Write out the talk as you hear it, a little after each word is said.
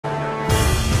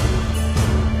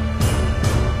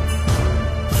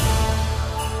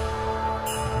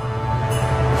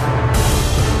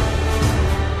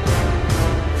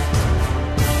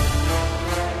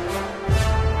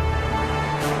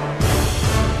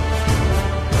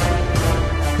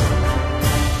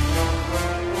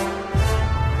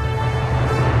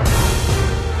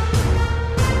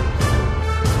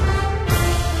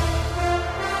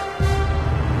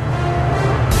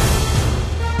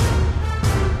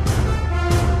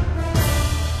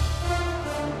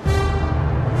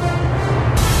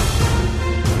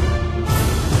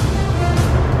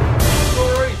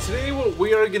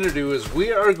going to do is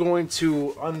we are going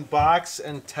to unbox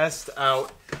and test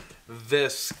out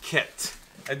this kit.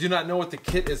 I do not know what the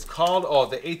kit is called. Oh,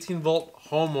 the 18-volt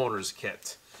homeowners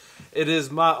kit. It is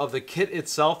the kit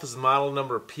itself is model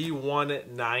number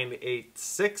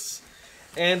P1986,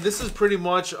 and this is pretty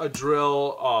much a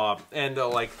drill and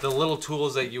like the little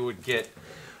tools that you would get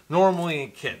normally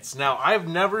in kits. Now, I've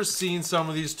never seen some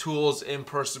of these tools in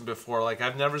person before. Like,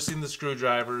 I've never seen the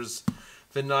screwdrivers,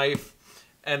 the knife,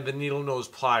 and the needle nose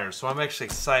pliers. So I'm actually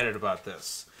excited about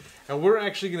this. And we're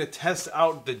actually going to test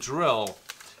out the drill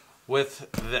with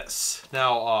this.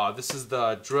 Now, this is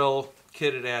the drill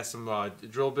kit. It has some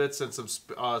drill bits and some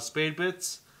spade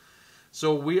bits.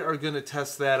 So we are going to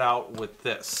test that out with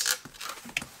this.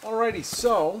 Alrighty,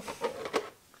 so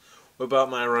what about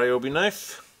my Ryobi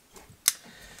knife?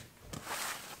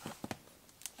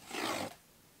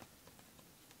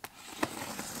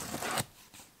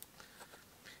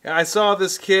 Yeah, I saw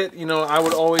this kit, you know, I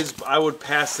would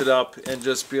pass it up and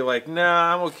just be like,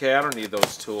 nah, I'm okay, I don't need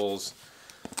those tools.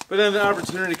 But then the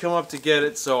opportunity come up to get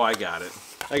it, so I got it.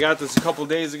 I got this a couple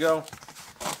days ago,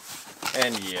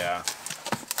 and yeah.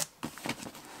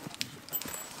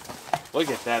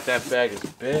 Look at that, that bag is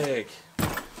big.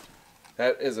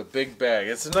 That is a big bag.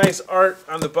 It's a nice art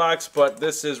on the box, but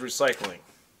this is recycling.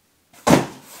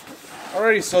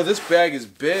 Alrighty, so this bag is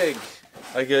big.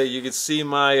 Like you can see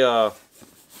my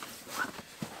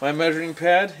my measuring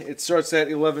pad. It starts at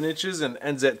 11 inches and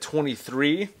ends at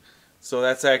 23. So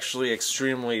that's actually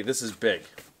extremely, this is big.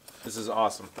 This is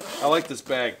awesome. I like this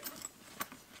bag.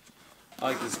 I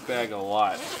like this bag a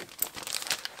lot.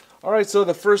 Alright, so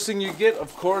the first thing you get,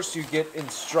 of course, you get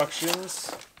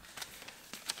instructions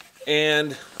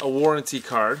and a warranty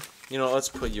card. You know, let's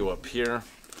put you up here.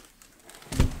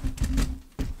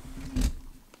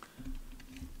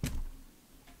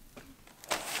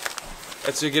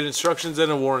 And so you get instructions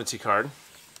and a warranty card.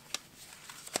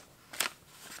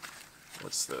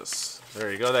 What's this?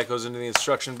 There you go. That goes into the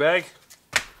instruction bag.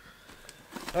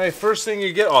 All right. First thing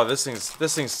you get. Oh, this thing's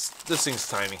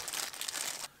tiny.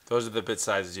 Those are the bit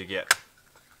sizes you get.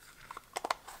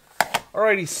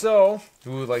 Alrighty. So,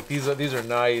 ooh, like these are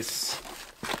nice.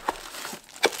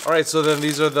 All right. So then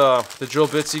these are the drill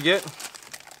bits you get.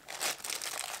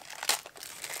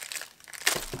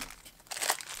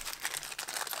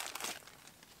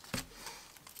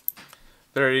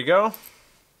 There you go.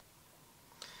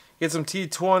 Get some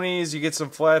T20s, you get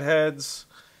some flatheads,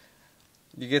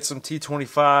 you get some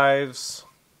T25s,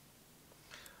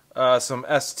 some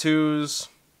S2s,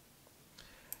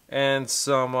 and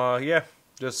some, yeah,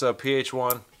 just a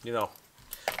PH1, you know,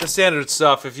 the standard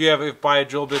stuff. If you buy a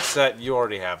drill bit set, you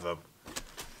already have them.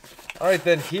 Alright,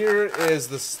 then here is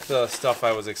the stuff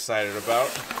I was excited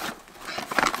about.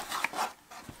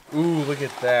 Ooh, look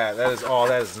at that. That is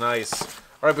nice.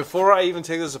 Alright, before I even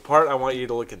take this apart, I want you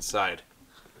to look inside.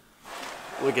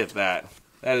 Look at that.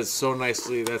 That is so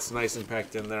nicely, that's nice and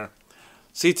packed in there.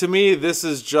 See, to me, this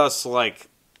is just like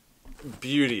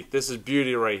beauty. This is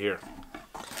beauty right here.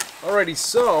 Alrighty,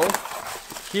 so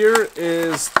here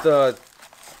is the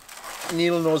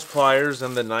needle nose pliers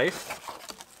and the knife.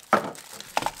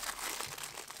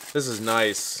 This is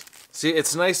nice. See,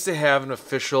 it's nice to have an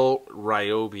official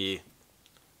Ryobi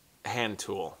hand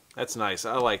tool. That's nice.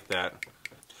 I like that.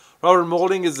 Rubber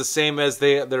molding is the same as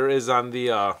there is on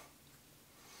the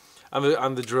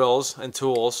drills and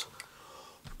tools.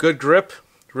 Good grip,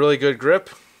 really good grip.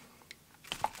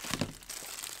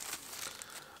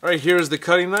 All right, here's the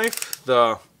cutting knife,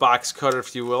 the box cutter,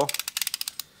 if you will.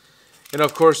 And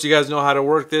of course, you guys know how to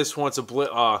work this. Once a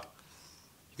you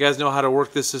guys know how to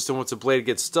work this system. Once a blade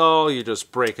gets dull, you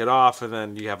just break it off, and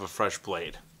then you have a fresh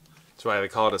blade. That's why they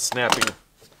call it a snapping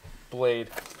blade.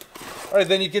 All right,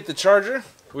 then you get the charger,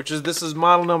 this is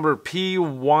model number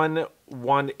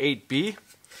P118B.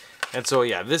 And so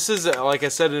yeah, this is, like I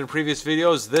said in previous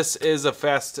videos, this is a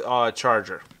fast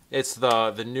charger. It's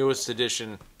the newest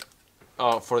edition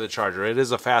for the charger. It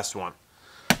is a fast one.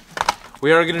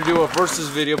 We are going to do a versus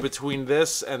video between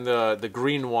this and the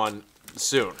green one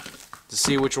soon to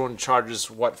see which one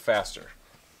charges what faster.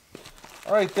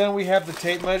 Alright, then we have the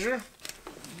tape measure,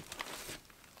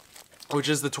 which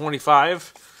is the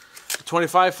 25.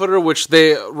 25 footer, which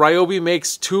Ryobi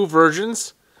makes two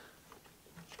versions.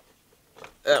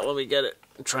 Let me get it.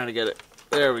 I'm trying to get it.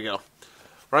 There we go.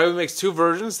 Ryobi makes two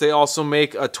versions. They also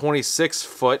make a 26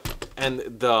 foot, and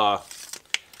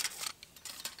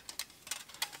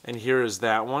here is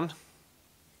that one.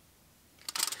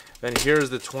 Then here is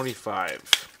the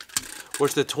 25,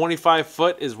 which the 25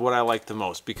 foot is what I like the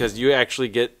most because you actually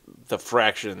get the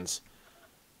fractions.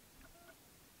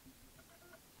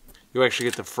 you actually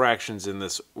get the fractions in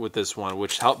this with this one,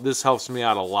 which this helps me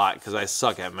out a lot because I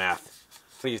suck at math.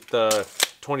 The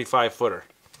 25 footer.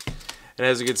 And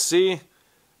as you can see,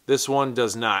 this one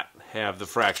does not have the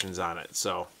fractions on it.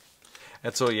 So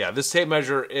yeah, this tape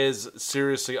measure is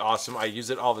seriously awesome. I use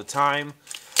it all the time,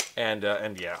 and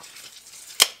yeah.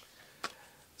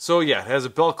 So yeah, it has a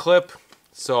belt clip.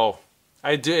 So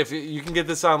I do. If you can get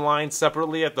this online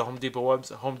separately at the Home Depot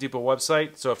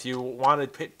website. So if you want a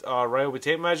Ryobi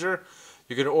tape measure,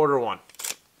 you can order one.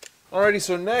 Alrighty,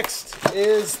 so next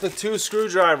is the 2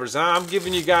 screwdrivers. I'm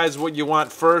giving you guys what you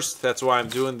want first. That's why I'm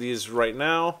doing these right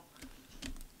now.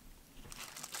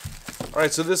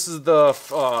 Alright, so this is the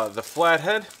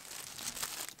flathead.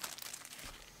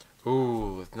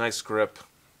 Ooh, nice grip.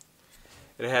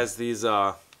 It has these,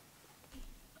 come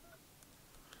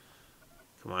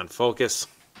on, focus.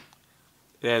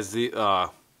 It has the,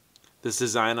 this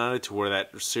design on it to where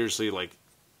that seriously, like,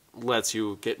 lets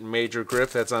you get major grip.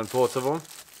 That's on both of them.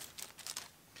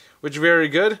 Which, very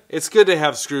good. It's good to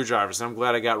have screwdrivers. I'm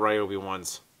glad I got Ryobi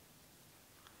ones.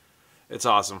 It's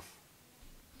awesome.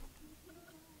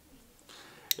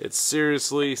 It's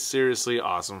seriously, seriously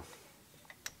awesome.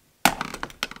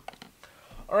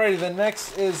 Alrighty, the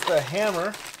next is the hammer.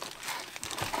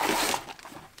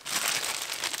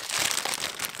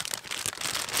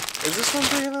 Is this one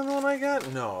bigger than the one I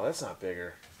got? No, that's not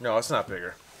bigger. No, it's not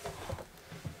bigger.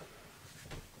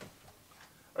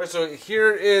 Alright, so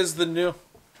here is the new...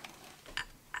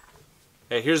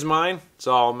 Hey, here's mine. It's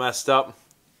all messed up.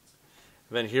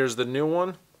 And then here's the new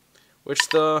one, which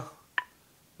the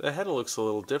head looks a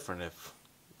little different. If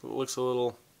it looks a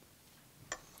little...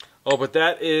 Oh, but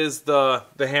that is the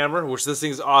hammer, which this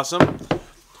thing's awesome.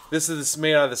 This is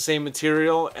made out of the same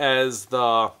material as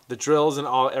the drills and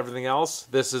everything else.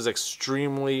 This is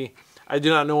extremely... I do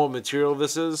not know what material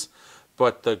this is,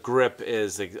 but the grip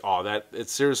is...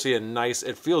 it's seriously a nice...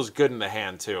 It feels good in the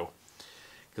hand, too.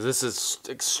 Because this is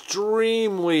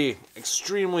extremely,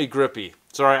 extremely grippy.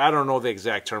 Sorry, I don't know the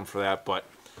exact term for that, but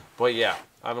yeah.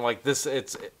 I mean, like, this,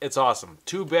 it's awesome.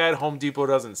 Too bad Home Depot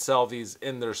doesn't sell these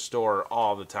in their store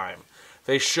all the time.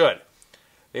 They should.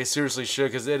 They seriously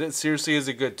should, because it seriously is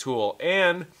a good tool.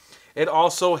 And it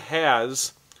also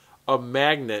has a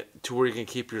magnet to where you can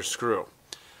keep your screw,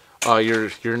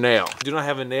 your nail. I do not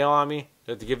have a nail on me.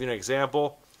 To give you an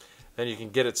example, then you can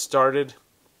get it started.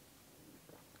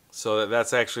 So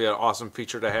that's actually an awesome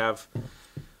feature to have.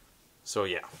 So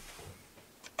yeah.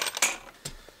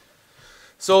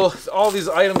 So all these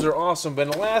items are awesome,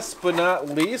 but last but not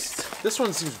least, this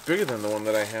one seems bigger than the one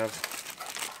that I have.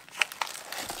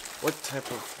 What type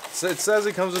of... So it says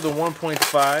it comes with a 1.5.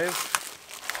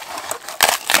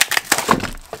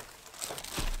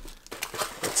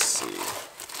 Let's see.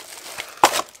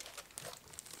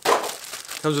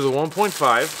 Comes with a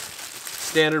 1.5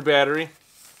 standard battery.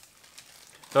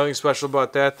 Nothing special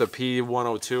about that, the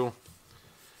P102.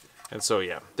 And so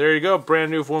yeah, there you go,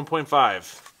 brand new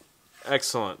 1.5.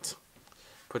 Excellent.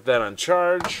 Put that on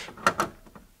charge.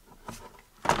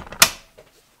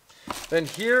 Then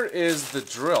here is the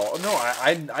drill. Oh, no,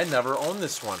 I never owned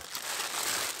this one.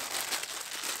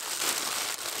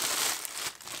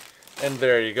 And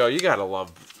there you go. You gotta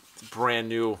love brand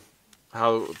new,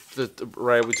 how the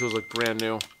Ryobi tools look brand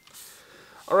new.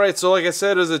 Alright, so like I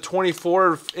said, it is a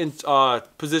 24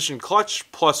 position clutch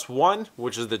plus 1,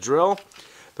 which is the drill.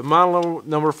 The model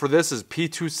number for this is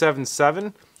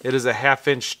P277. It is a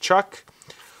 1/2-inch chuck.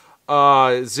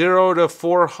 0 to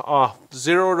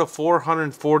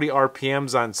 440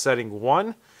 RPMs on setting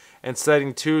 1, and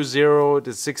setting 2, 0 to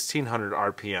 1600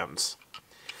 RPMs.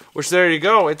 Which, there you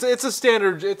go. It's a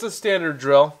standard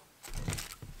drill.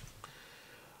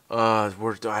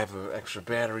 Where do I have an extra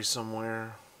battery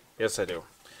somewhere? Yes, I do.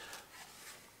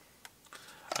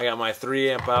 I got my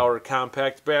 3 amp hour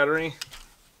compact battery.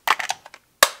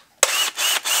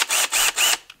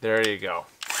 There you go.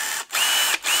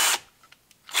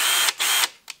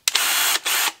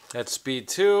 That's speed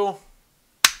 2.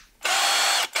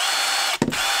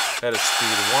 That is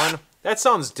speed 1. That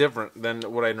sounds different than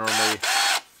what I normally...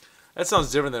 That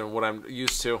sounds different than what I'm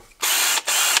used to.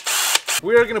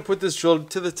 We are going to put this drill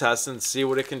to the test and see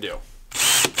what it can do.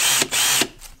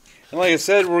 And like I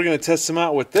said, we're going to test them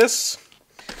out with this.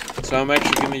 So I'm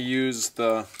actually going to use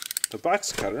the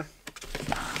box cutter.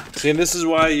 See, and this is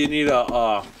why you need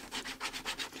a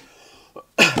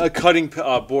cutting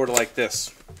board like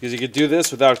this. Because you could do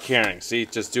this without caring. See,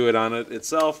 just do it on it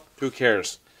itself. Who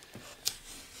cares?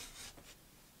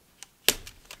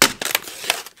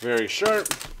 Very sharp.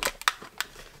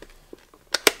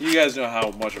 You guys know how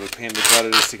much of a pain in the butt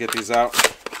it is to get these out.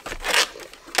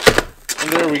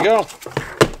 And there we go.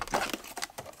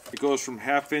 goes from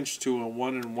 1/2 inch to a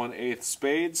 1 1/8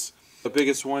 spades. The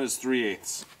biggest one is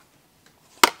 3/8.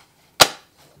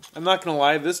 I'm not gonna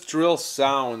lie, this drill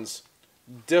sounds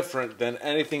different than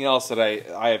anything else that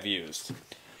I have used.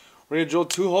 We're gonna drill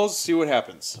 2 holes, see what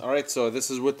happens. Alright, so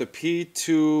this is with the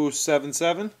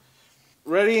P277.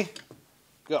 Ready?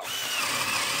 Go.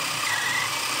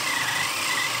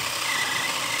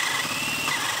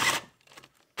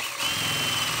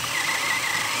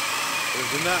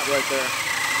 There's a knot right there.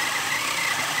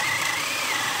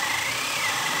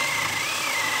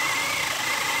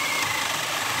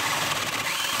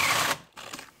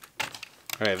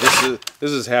 Alright,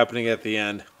 this is happening at the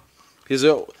end. Because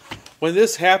when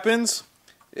this happens,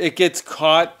 it gets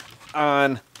caught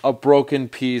on a broken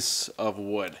piece of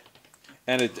wood.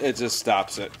 And it just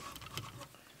stops it.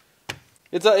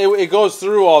 It goes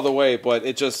through all the way, but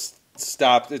it just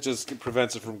stops. It just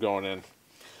prevents it from going in.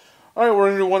 Alright, we're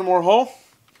going to do one more hole.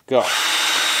 Go.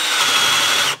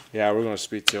 Yeah, we're going to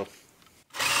speed 2.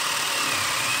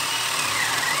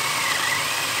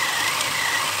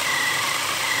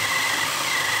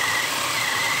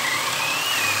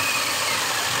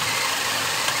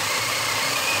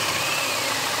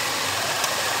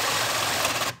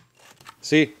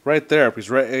 See, right there, because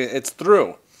it's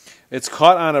through. It's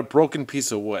caught on a broken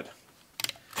piece of wood.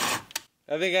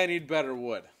 I think I need better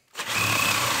wood.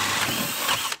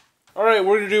 Alright,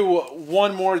 we're going to do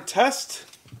one more test.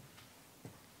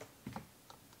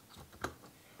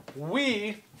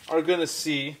 We are going to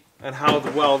see and how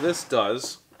well this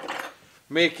does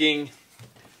making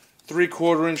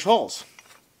 3/4 inch holes.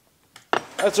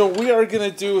 And so we are going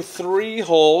to do 3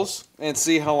 holes and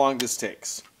see how long this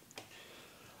takes.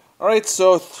 Alright,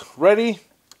 so ready,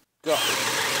 go.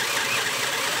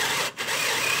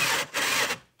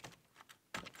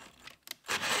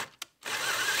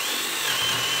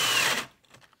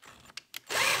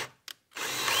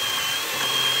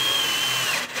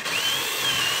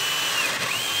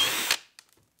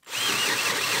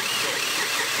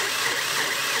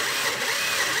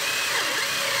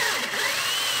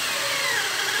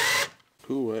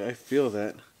 Ooh, I feel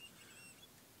that.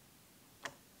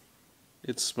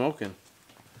 It's smoking.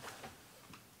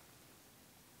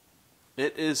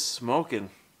 It is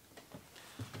smoking.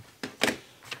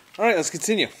 Alright, let's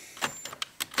continue.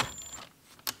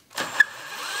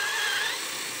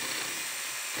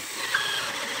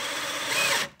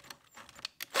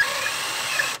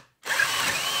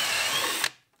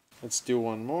 Let's do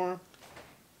one more.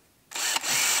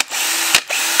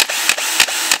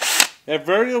 That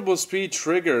variable speed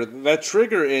trigger, that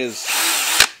trigger is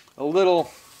a little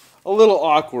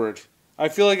awkward. I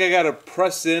feel like I gotta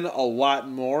press in a lot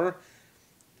more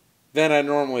than I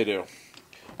normally do.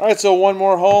 Alright, so one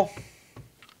more hole.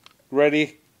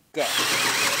 Ready, go.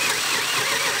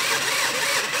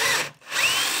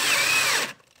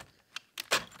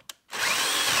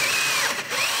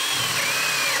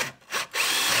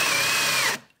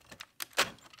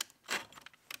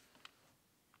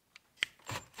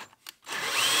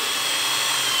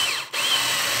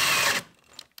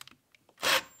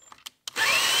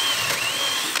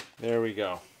 There we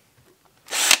go.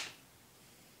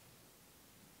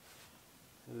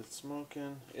 Is it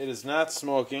smoking? It is not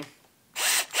smoking.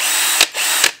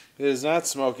 It is not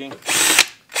smoking.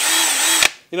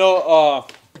 You know,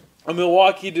 a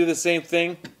Milwaukee did the same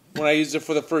thing when I used it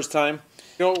for the first time.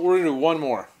 You know, we're going to do one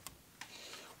more.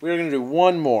 We're going to do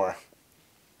one more.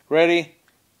 Ready?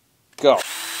 Go.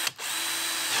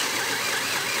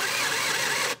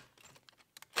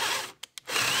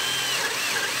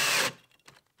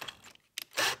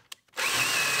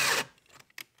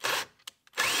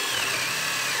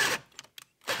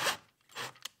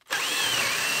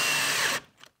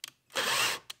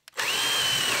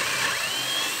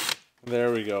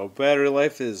 There we go. Battery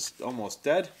life is almost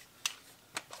dead.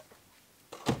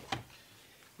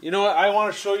 You know what? I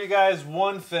want to show you guys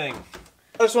one thing.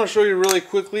 I just want to show you really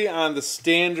quickly on the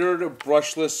standard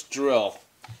brushless drill,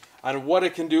 on what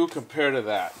it can do compared to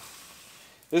that.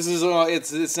 This is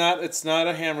it's not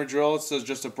a hammer drill. It's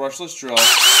just a brushless drill.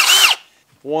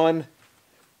 One,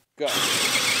 go.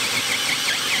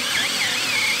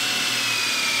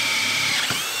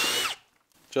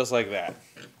 Just like that.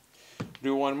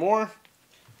 Do one more.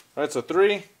 All right, so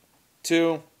 3,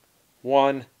 2,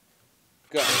 1,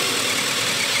 go.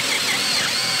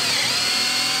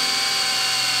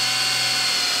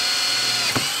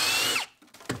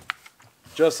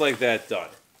 Just like that, done.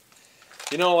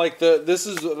 You know, like this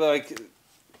is like,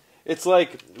 it's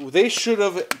like they should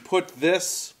have put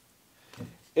this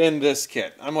in this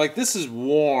kit. I'm like, this is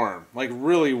warm, like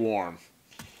really warm.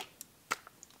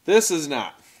 This is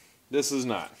not. This is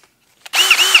not.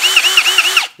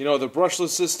 You know, the brushless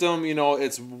system, you know,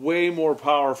 it's way more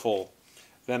powerful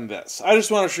than this. I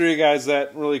just want to show you guys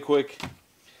that really quick.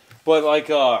 But like,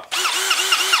 alright,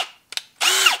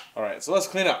 so let's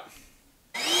clean up.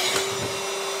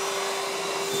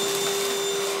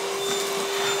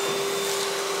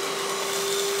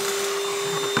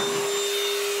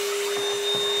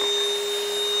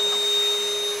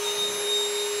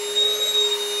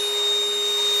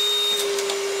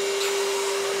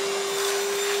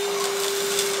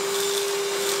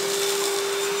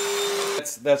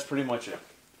 That's pretty much it.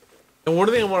 And one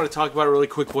thing I wanted to talk about really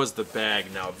quick was the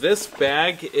bag. Now, this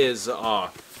bag is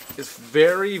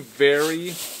very,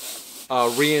 very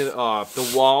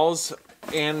the walls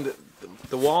and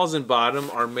bottom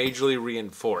are majorly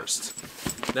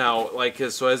reinforced. Now, like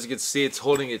so, as you can see, it's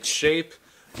holding its shape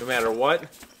no matter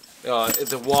what.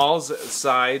 The walls,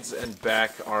 sides, and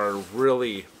back are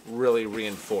really, really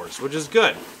reinforced, which is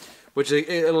good. Which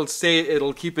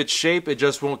it'll keep its shape. It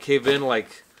just won't cave in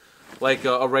like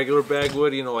a regular bag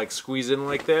would, you know, like squeeze in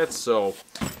like that. So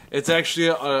it's actually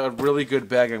a really good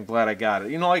bag. I'm glad I got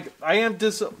it. You know, like I'm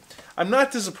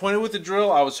not disappointed with the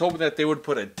drill. I was hoping that they would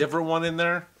put a different one in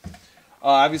there.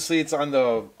 Obviously, it's on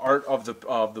the art of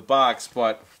the box,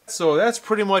 but so that's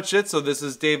pretty much it. So this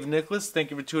is Dave Nicholas.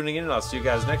 Thank you for tuning in, and I'll see you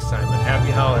guys next time. And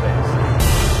happy holidays.